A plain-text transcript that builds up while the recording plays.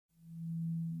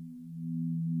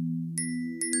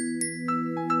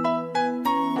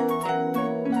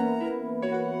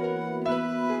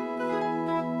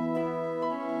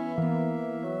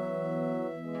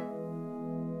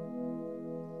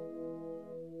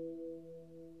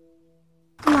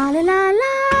La la la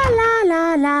la la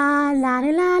la la la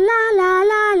la la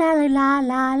la la la la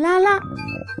la la la.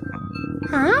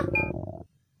 Huh?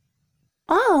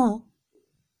 Oh,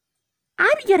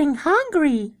 I'm getting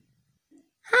hungry.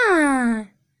 Huh.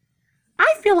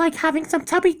 I feel like having some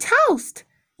Tubby toast.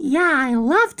 Yeah, I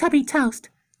love Tubby toast.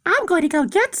 I'm going to go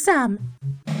get some.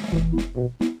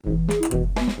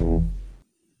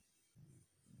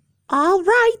 All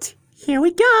right, here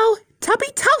we go.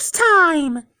 Tubby toast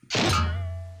time.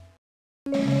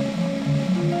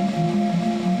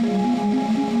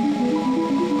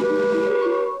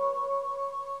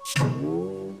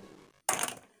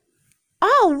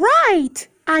 All right,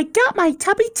 I got my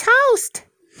Tubby toast.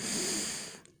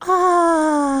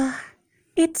 Ah,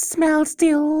 it smells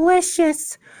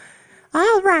delicious.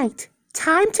 All right,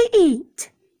 time to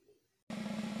eat.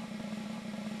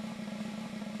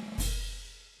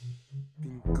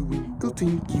 Pinkle winkle,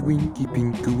 tinky winky,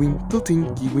 pinkle winkle,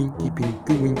 tinky winky,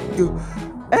 pinkle winkle.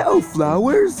 Uh-oh,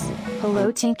 flowers!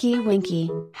 Hello, Tinky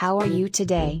Winky. How are you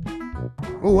today?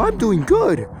 Oh, I'm doing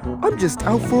good. I'm just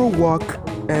out for a walk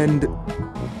and...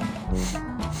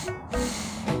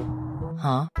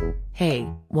 Huh? Hey,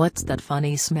 what's that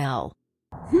funny smell?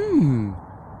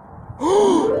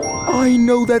 I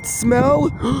know that smell!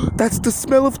 That's the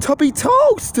smell of Tubby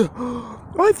toast!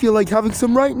 I feel like having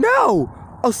some right now!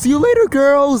 I'll see you later,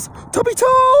 girls! Tubby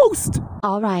toast!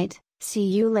 All right, see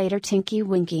you later, Tinky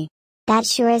Winky. That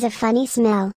sure is a funny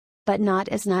smell. But not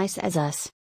as nice as us.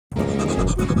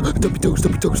 Tubby toast,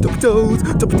 Tubby toast, Tubby toast,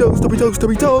 Tubby toast, Tubby toast,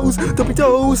 Tubby toast, Tubby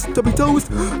toast, Tubby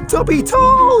toast, Tubby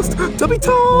toast, Tubby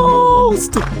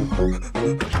toast!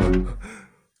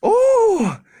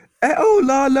 Oh! Uh-oh,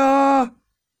 Lala!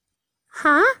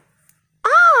 Huh?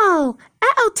 Oh,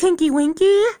 uh-oh, Tinky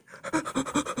Winky.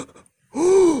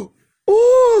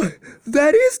 Oh,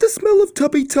 that is the smell of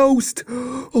Tubby toast.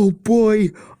 Oh boy,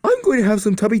 I'm going to have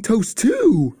some Tubby toast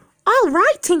too. All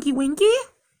right, Tinky Winky.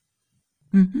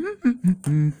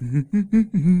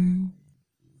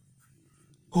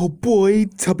 Oh boy,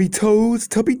 Tubby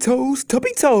toast, Tubby toast,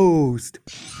 Tubby toast.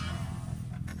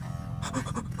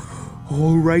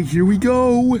 All right, here we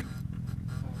go.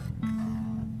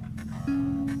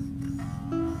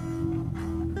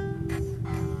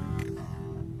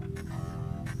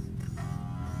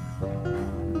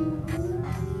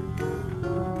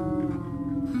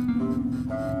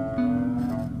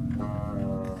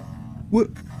 What?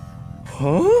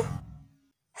 Huh?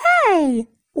 Hey,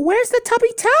 where's the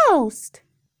Tubby toast?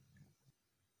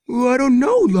 I don't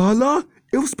know, Lala.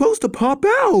 It was supposed to pop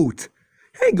out.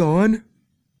 Hang on.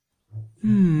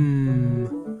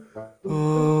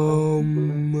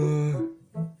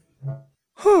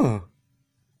 Huh.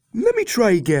 Let me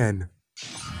try again.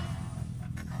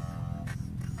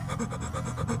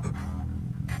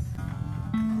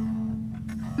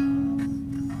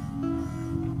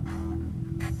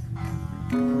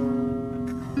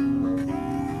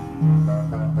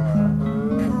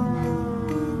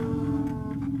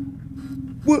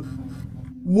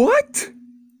 What?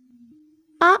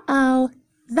 Uh-oh,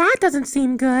 that doesn't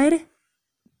seem good.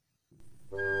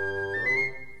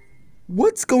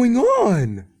 What's going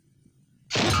on?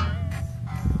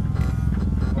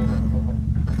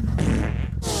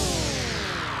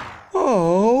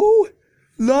 Oh,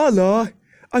 Lala,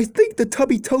 I think the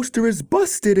Tubby toaster is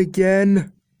busted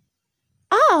again.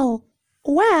 Oh,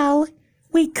 well,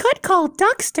 we could call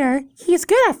Duckster. He's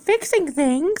good at fixing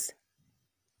things.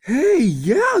 Hey,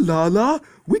 yeah, Lala,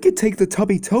 we could take the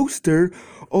Tubby toaster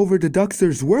over to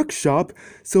Duckster's workshop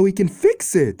so he can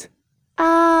fix it.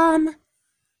 Or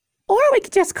we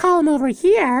could just call him over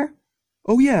here.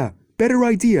 Oh yeah, better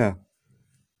idea.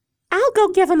 I'll go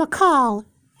give him a call.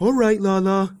 All right,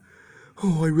 Lala.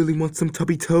 Oh, I really want some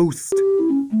Tubby toast.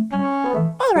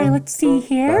 All right, let's see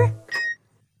here.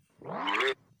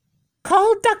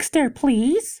 Call Duckster,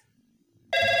 please.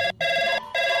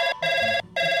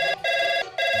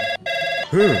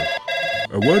 Huh,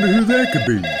 I wonder who that could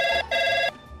be.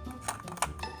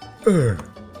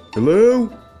 Hello?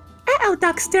 Uh-oh,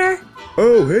 Duckster.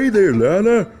 Oh, hey there,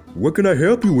 Lala. What can I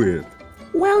help you with?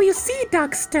 Well, you see,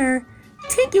 Duckster,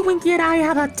 Tinky Winky and I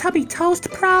have a Tubby toast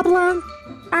problem.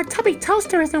 Our Tubby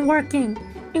toaster isn't working,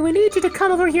 and we need you to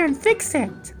come over here and fix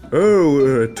it.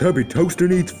 Oh, Tubby toaster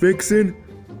needs fixing?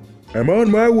 I'm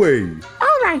on my way.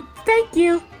 All right, thank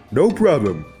you. No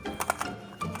problem.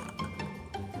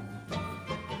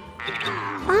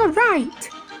 All right.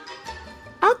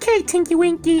 Okay, Tinky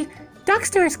Winky,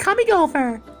 Duckster is coming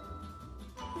over.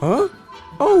 Huh?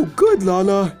 Oh, good,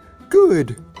 Lala.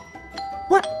 Good.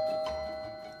 What?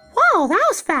 Whoa, that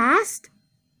was fast.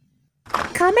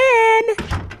 Come in.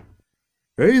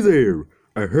 Hey there.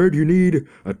 I heard you need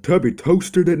a tubby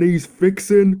toaster that needs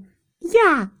fixing.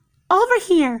 Yeah, over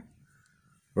here.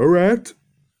 All right.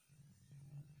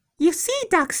 You see,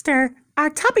 Duckster, our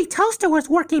Tubby toaster was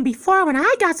working before when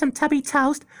I got some Tubby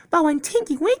toast, but when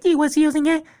Tinky Winky was using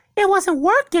it, it wasn't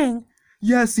working.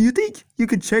 Yeah, so you think you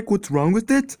could check what's wrong with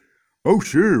it? Oh,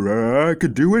 sure, I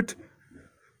could do it.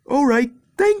 All right,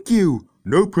 thank you.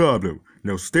 No problem.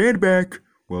 Now stand back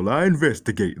while I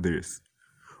investigate this.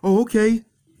 Oh, okay.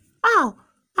 Oh,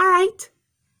 all right.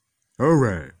 All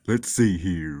right, let's see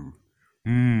here.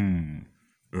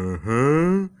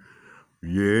 Uh-huh.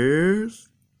 Yes.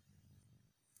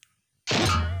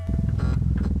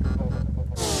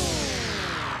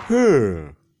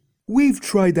 Huh. We've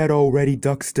tried that already,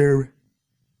 Duckster.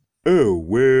 Oh,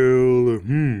 well,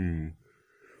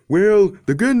 Well,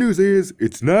 the good news is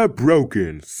it's not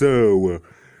broken, so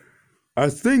I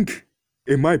think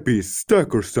it might be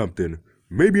stuck or something.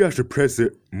 Maybe I should press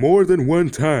it more than one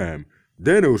time.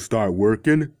 Then it'll start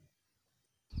working.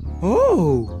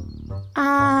 Oh.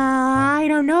 I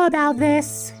don't know about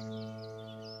this.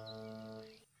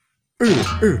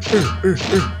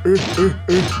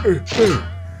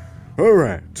 All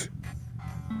right.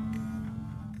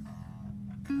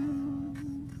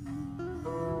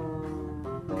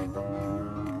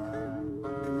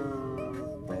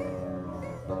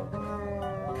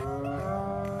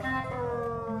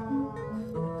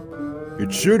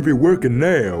 It should be working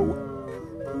now.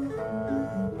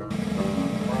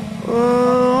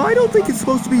 I don't think it's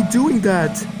supposed to be doing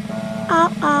that.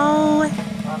 Uh-oh.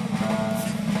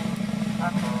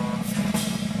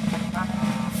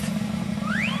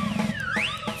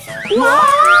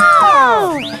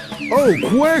 Whoa! Oh,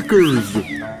 quackers!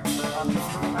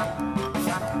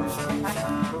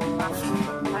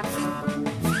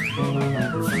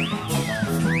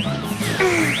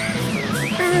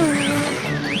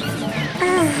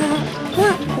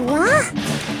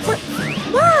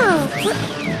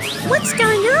 What's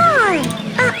going on?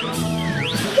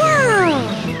 Whoa!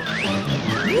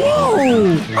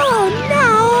 Whoa! Oh no!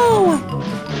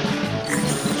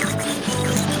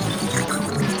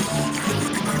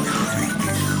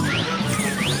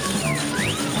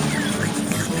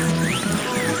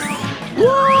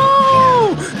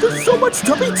 Whoa! There's so much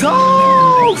Tubby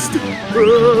toast!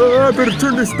 I better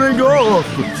turn this thing off.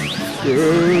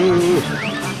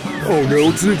 Oh no,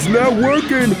 it's not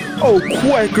working! Oh,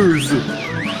 quackers!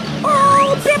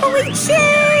 Oh, Beverly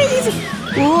cheese!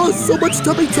 Oh, so much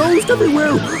Tubby toast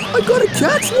everywhere! I gotta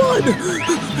catch one!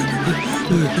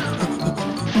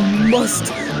 Must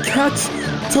catch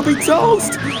Tubby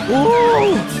toast!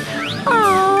 Oh!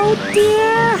 Oh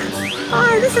dear!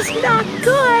 Oh, this is not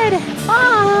good!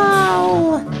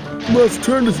 Oh! Must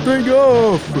turn this thing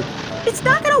off! It's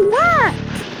not gonna work!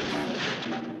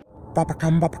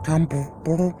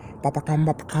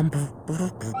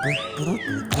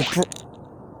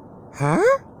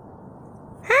 Huh?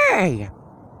 Hey!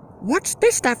 What's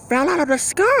this that fell out of the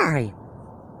sky?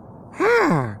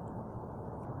 Huh?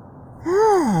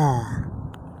 Oh.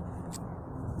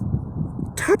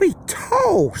 Tubby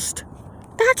toast!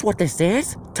 That's what this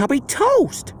is! Tubby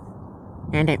toast!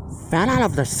 And it fell out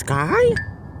of the sky?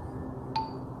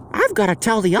 I've got to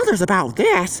tell the others about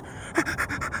this!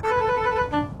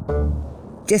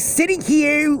 Just sitting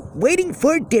here, waiting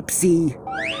for Dipsy.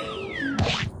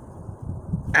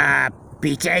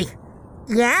 BJ?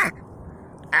 Yeah?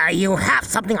 You have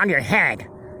something on your head.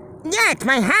 Yeah, it's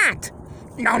my hat.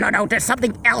 No, there's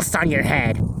something else on your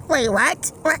head. Wait,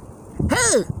 what?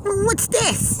 Hey, what's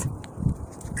this?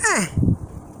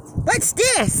 What's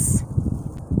this?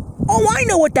 Oh, I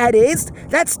know what that is.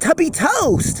 That's Tubby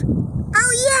toast.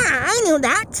 Oh yeah, I knew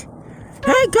that.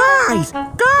 Hey, guys!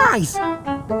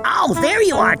 Oh, there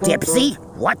you are, Dipsy.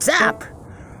 What's up?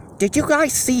 Did you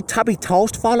guys see Tubby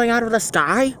toast falling out of the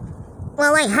sky?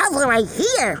 Well, I have one right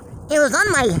here. It was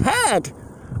on my head.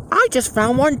 I just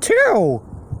found one too.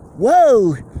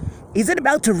 Whoa! Is it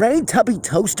about to rain Tubby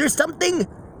toast or something?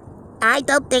 I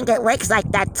don't think it works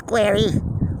like that, Squarey.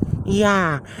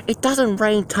 Yeah, it doesn't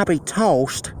rain Tubby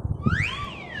toast.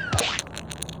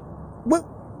 What?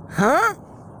 Huh?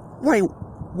 Wait,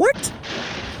 what?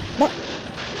 What?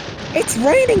 It's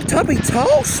raining Tubby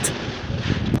toast?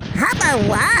 How about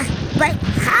what? But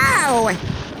how?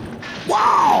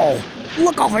 Whoa!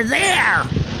 Look over there!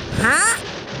 Huh?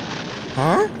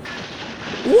 Huh?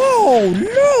 Whoa,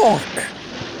 look!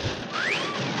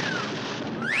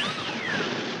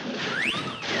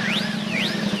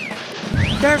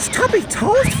 There's Tubby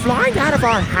toast flying out of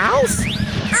our house?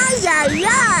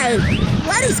 Ay!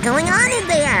 What is going on in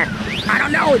there? I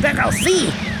don't know, we better go see.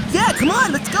 Yeah, come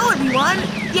on, let's go, everyone!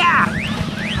 Yeah!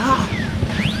 Oh.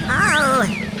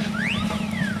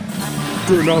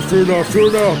 Turn off, turn off,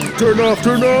 turn off, turn off,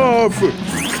 turn off!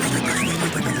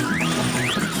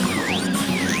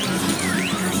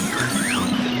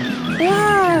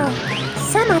 Whoa,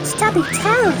 so much Tubby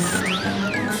toast.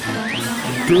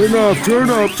 Turn off, turn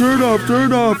off, turn off,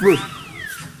 turn off!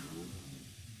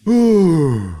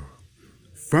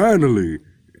 Finally,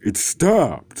 it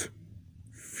stopped.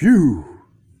 Phew.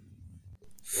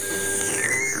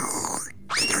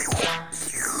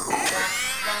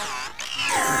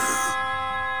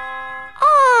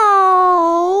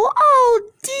 Oh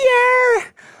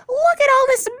dear! Look at all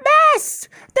this mess!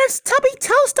 There's Tubby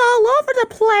toast all over the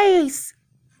place!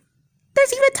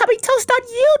 There's even Tubby toast on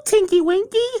you, Tinky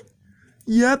Winky!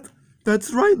 Yep,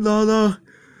 that's right, Lala.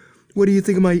 What do you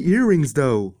think of my earrings,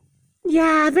 though?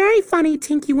 Yeah, very funny,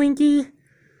 Tinky Winky.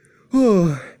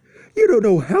 Oh, you don't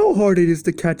know how hard it is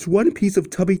to catch one piece of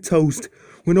Tubby toast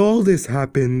when all this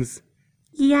happens.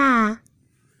 Yeah.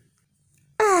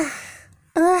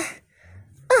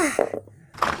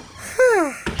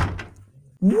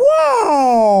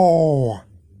 Whoa!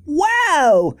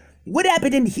 Wow! What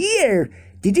happened in here?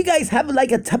 Did you guys have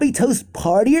like a Tubby Toast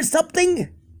party or something?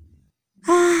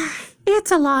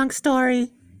 It's a long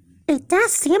story. It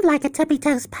does seem like a Tubby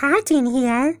toast party in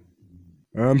here.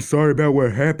 I'm sorry about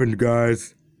what happened,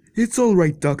 guys. It's all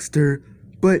right, Duckster,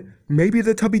 but maybe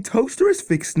the Tubby toaster is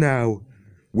fixed now.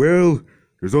 Well,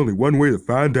 there's only one way to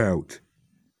find out.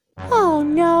 Oh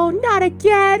no, not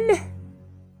again!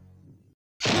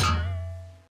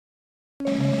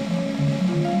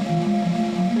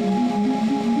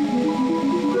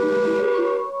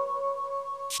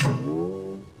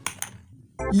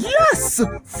 Yes!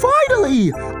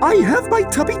 Finally! I have my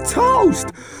Tubby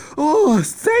toast! Oh,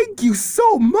 thank you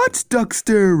so much,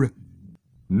 Duckster!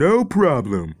 No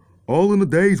problem. All in a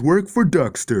day's work for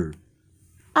Duckster.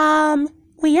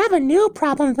 We have a new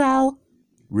problem though.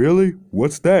 Really?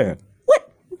 What's that?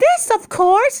 What? This, of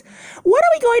course! What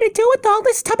are we going to do with all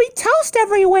this Tubby toast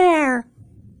everywhere?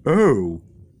 Oh,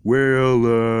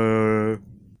 well,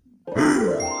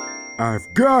 I've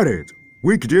got it!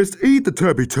 We could just eat the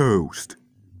Tubby toast!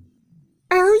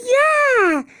 Oh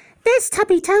yeah! There's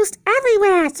Tubby toast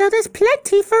everywhere, so there's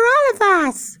plenty for all of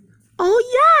us! Oh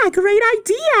yeah, great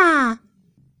idea!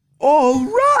 All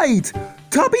right!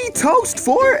 Tubby toast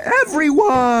for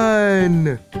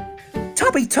everyone!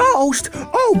 Tubby Toast?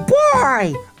 Oh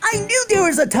boy! I knew there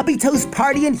was a Tubby Toast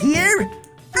party in here!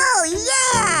 Oh,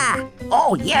 yeah!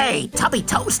 Oh, yay! Tubby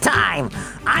toast time!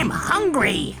 I'm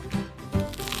hungry!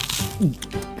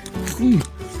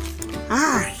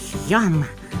 Yum!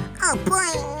 Oh,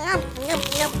 boy!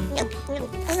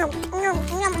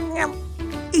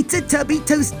 It's a Tubby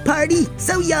Toast party!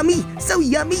 So yummy! So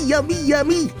yummy, yummy,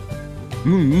 yummy!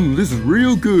 This is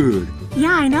real good.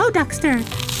 Yeah, I know, Duckster.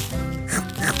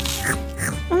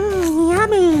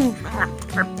 Yummy!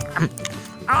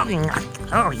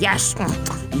 Oh, yes!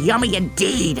 Yummy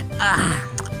indeed!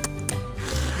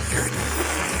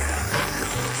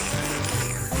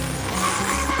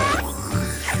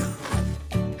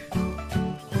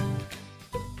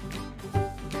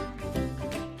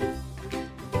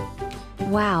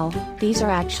 Wow, these are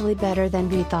actually better than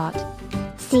we thought.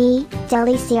 See,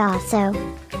 delicioso.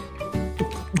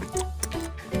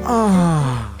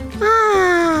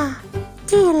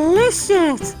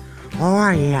 Delicious! Oh,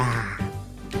 yeah!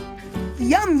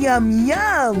 Yum, yum,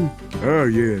 yum! Oh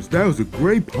yes, that was a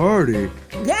great party.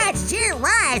 Yeah, it sure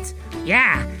was!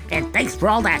 Yeah, and thanks for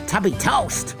all that Tubby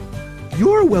toast!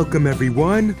 You're welcome,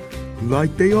 everyone.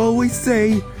 Like they always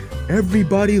say,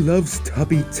 everybody loves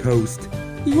Tubby toast.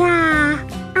 Yeah,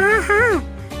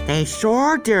 They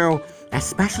sure do,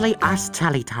 especially us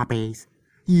Teletubbies.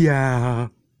 Yeah.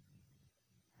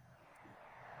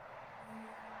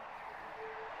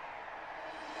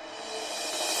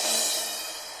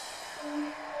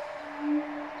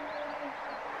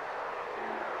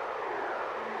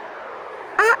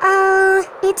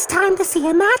 It's time to see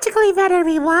a magical event,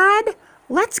 everyone!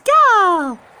 Let's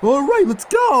go! All right, let's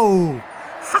go.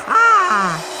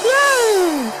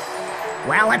 Yay!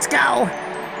 Well, let's go!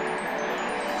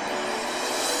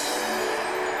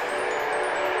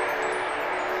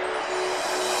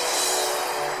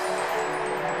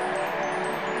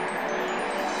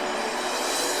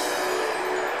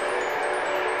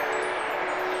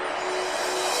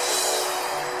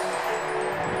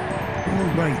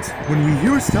 All right, when we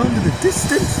hear a sound in the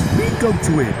distance, we go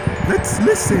to it. Let's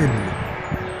listen.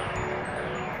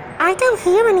 I don't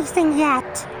hear anything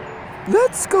yet.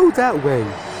 Let's go that way.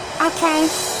 Okay.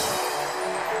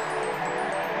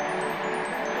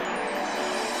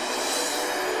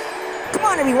 Come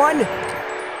on, everyone!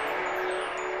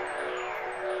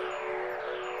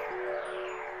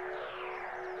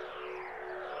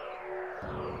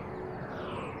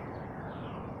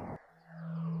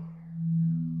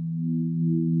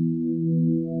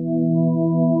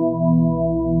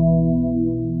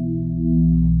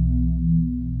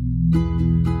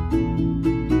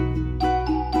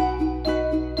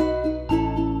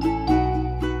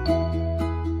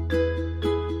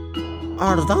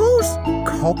 Are those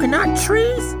coconut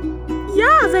trees?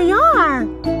 Yeah, they are.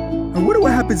 I wonder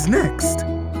what happens next.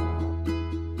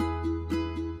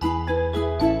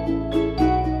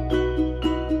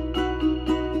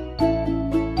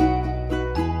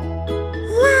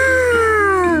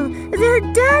 Wow!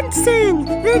 They're dancing!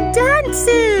 They're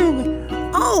dancing!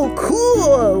 Oh,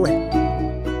 cool!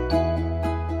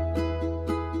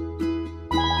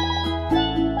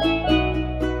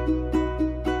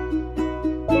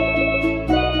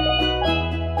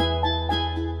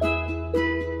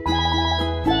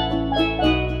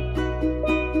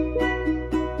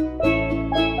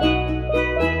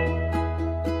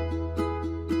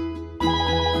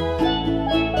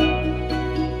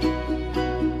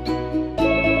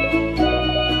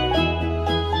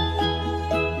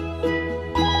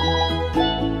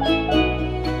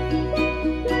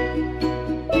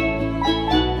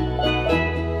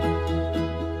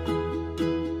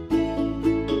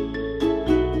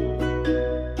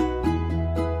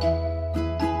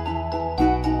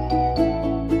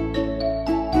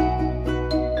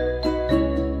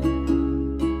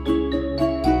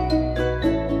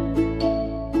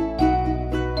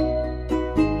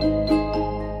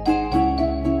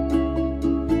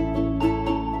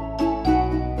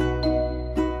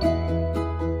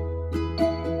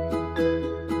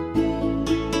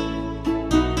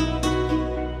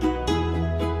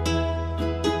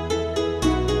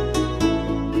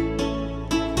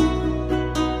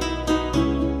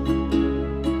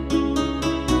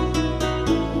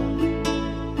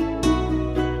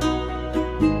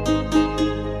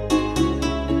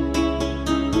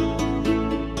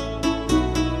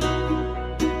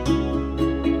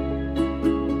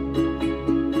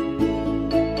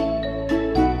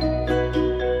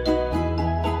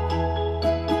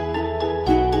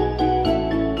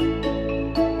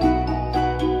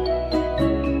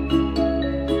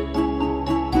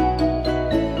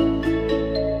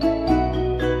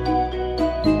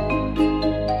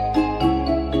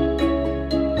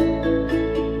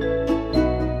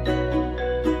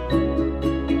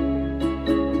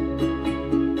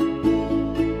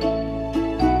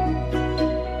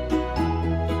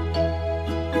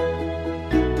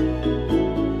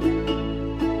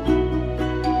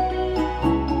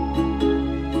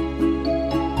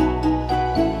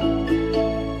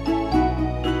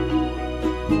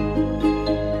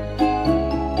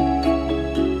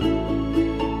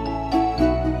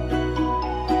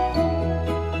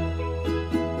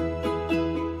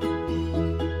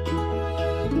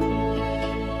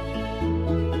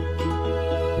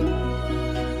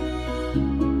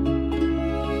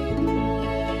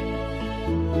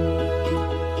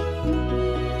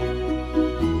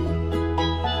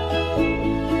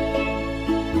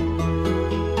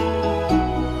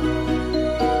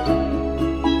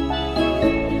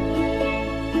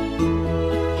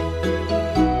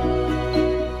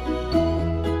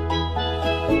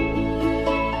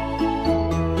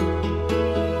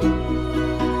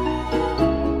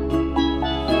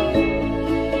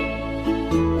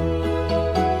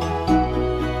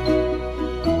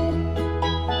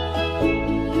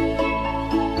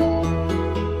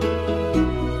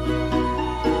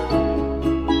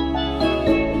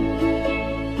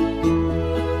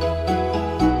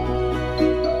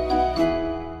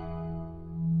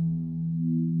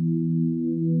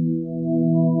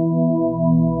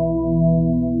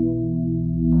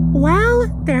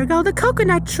 There go the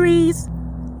coconut trees.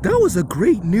 That was a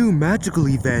great new magical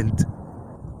event.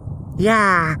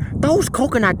 Yeah, those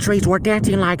coconut trees were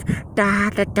dancing like da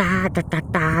da da da da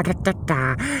da da da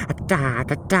da da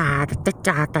da da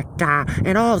da da da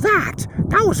and all that.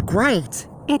 That was great.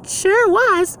 It sure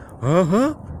was.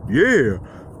 Uh-huh. Yeah,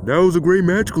 that was a great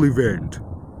magical event.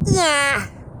 Yeah.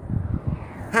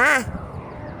 Huh?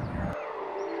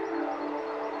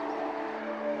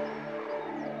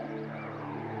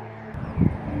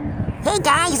 Hey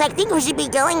guys, I think we should be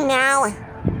going now.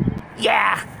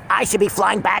 Yeah, I should be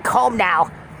flying back home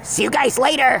now. See you guys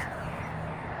later.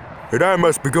 And I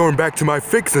must be going back to my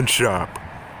fixin' shop.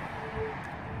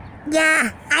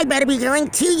 Yeah, I better be going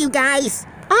too, you guys.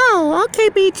 Oh, okay,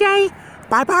 BJ.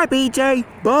 Bye-bye, BJ.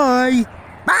 Bye.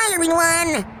 Bye,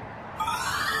 everyone.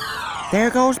 There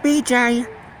goes BJ.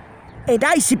 And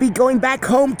I should be going back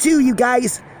home too, you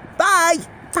guys. Bye.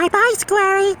 Bye-bye,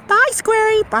 Squarey. Bye,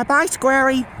 Squarey. Bye-bye,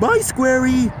 Squarey. Bye,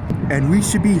 Squarey. And we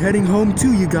should be heading home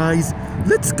too, you guys.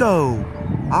 Let's go.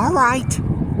 All right.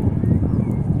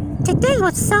 Today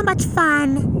was so much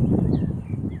fun.